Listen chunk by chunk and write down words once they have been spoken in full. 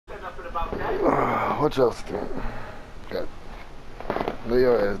What y'all think? Got lay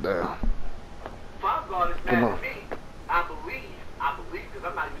your ass down. Five God is mad at me. I believe, because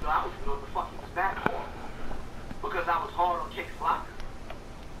I'm not even know I was doing what the fuck he was mad for. Because I was hard on K Flock.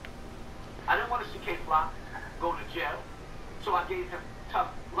 I didn't want to see K Flock go to jail, so I gave him tough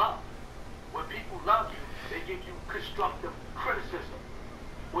love. When people love you, they give you constructive criticism.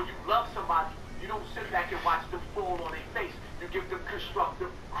 When you love somebody, you don't sit back and watch them fall on their face. You give them constructive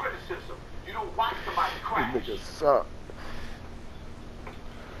criticism. You don't watch somebody crash. These niggas suck.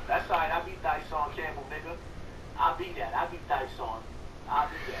 That's alright, I beat Dyson Campbell, nigga. I beat that. I beat Dyson. I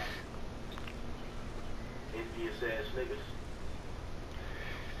beat that. Envious ass niggas.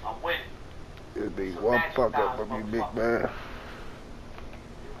 I'm winning. It'd be one fuck up of you, big man.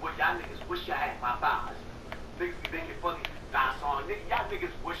 What y'all niggas wish y'all had my thighs. Niggas be thinking funny. Dyson, nigga, y'all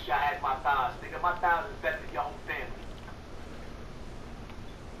niggas wish y'all had my thighs. Nigga, my thighs is better than your own family.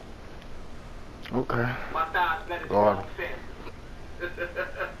 Okay. My thighs better than your own family.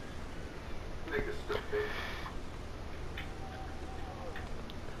 Niggas stupid.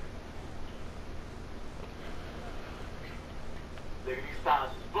 Nigga, these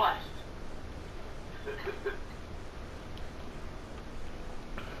thighs is blessed.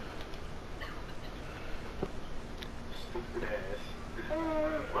 Stupid ass.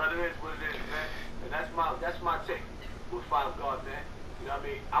 Well, it is what it is, man. And that's my take with Five God, man. You know what I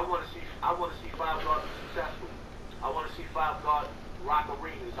mean? I want to see Five God be successful. I want to see Five God rock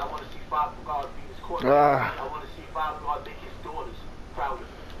arenas. I want to see Five God be his quarterback. I want to see Five God make his daughters proud of him.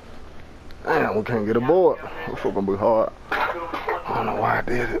 Damn, we can't get aboard. This fuck gonna be hard. I don't know why I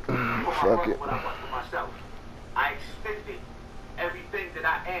did it. Fuck it. I extended everything that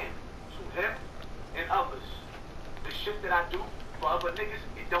I am to him and others. The shit that I do for other niggas,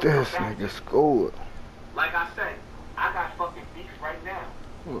 it don't This nigga scored. Like I said, I got fucking beef right now.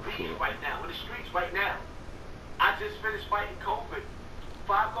 Beef right now, in the streets right now. I just finished fighting COVID.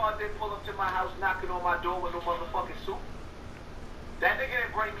 Five God didn't pull up to my house knocking on my door with no motherfucking soup. That nigga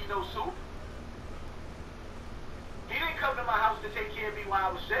didn't bring me no soup. He didn't come to my house to take care of me while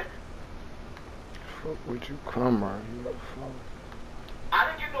I was sick. Fuck would you come right here? I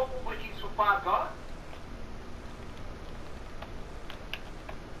didn't get no Uber Eats for Five God.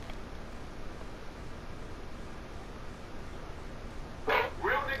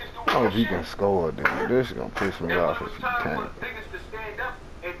 Real niggas do Oh, if you shit. can score, then this is gonna piss me And off when if it you was time can't. for niggas to stand up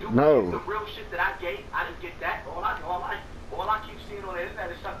and do No. the real shit that I gave, I didn't get that. All I keep seeing on the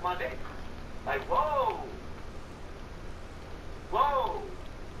internet is suck my dick. Like, whoa. Whoa.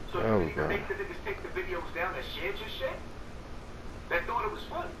 So you didn't even make the niggas take the videos down that shared your shit? They thought it was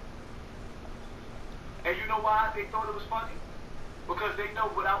funny. And you know why they thought it was funny? Because they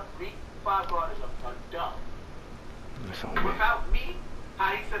know without me, Five God is a dumb. That's on me. Without me,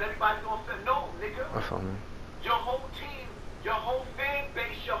 how he said everybody's gonna fit. No, nigga. That's on me. Your whole team, your whole fan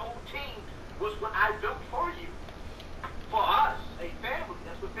base, your whole team was what I built for you. For us, a family.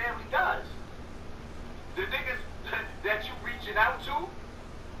 That's what family does. The niggas that you reaching out to,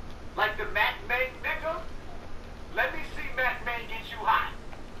 like the Mac May nigga, let me see Mac May get you hot.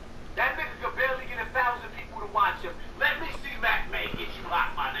 That nigga could barely get 1,000 people to watch him. Let me see Mac May get you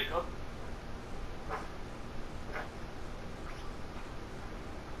hot, my nigga.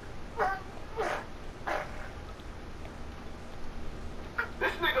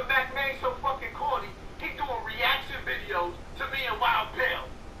 This nigga Mac May so fucking corny, he doing reaction videos to me and Wild Bill.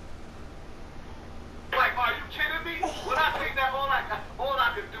 Like, are you kidding me? When I see that, all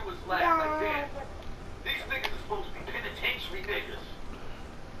I can do is laugh. Like, damn, these niggas are supposed to be penitentiary niggas.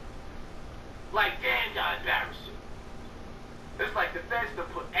 Like, damn, y'all embarrassing. It's like the feds done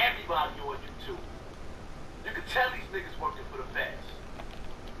put everybody on YouTube. You can tell these niggas working for the feds.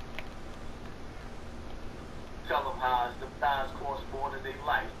 Tell them how them thighs cost more than they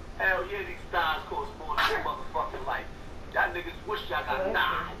life. Hell yeah, these thighs cost more than their motherfucking life. Y'all niggas wish y'all got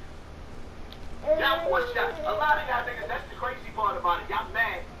thighs. Y'all wish y'all, a lot of y'all niggas, that's the crazy part about it. Y'all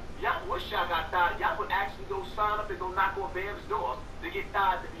mad. Y'all wish y'all got thighs. Y'all would actually go sign up and go knock on Bam's door to get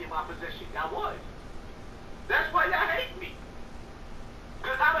thighs to be in my position. Y'all would. That's why y'all hate me.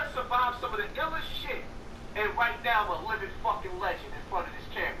 Because I done survived some of the illest shit. And right now I'm a living fucking legend in front of this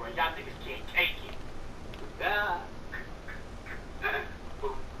camera. Y'all niggas can't take it.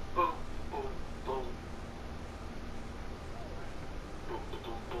 Boom, boom, boom, boom. Boom,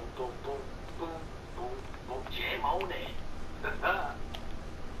 boom, boom, boom, boom, boom, boom, boom. Jam on it.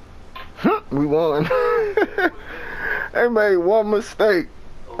 We won. They made one mistake.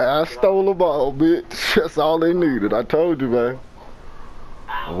 I stole the ball, bitch. That's all they needed. I told you, man.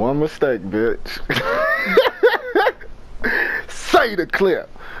 One mistake, bitch. Say the clip.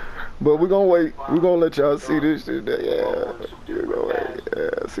 But we're gonna wait. We're gonna let y'all see this shit. Yeah. We're gonna wait.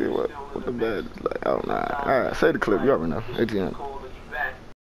 Yeah. See what the bad is like. Oh, nah. Alright, say the clip. You already know. ATM.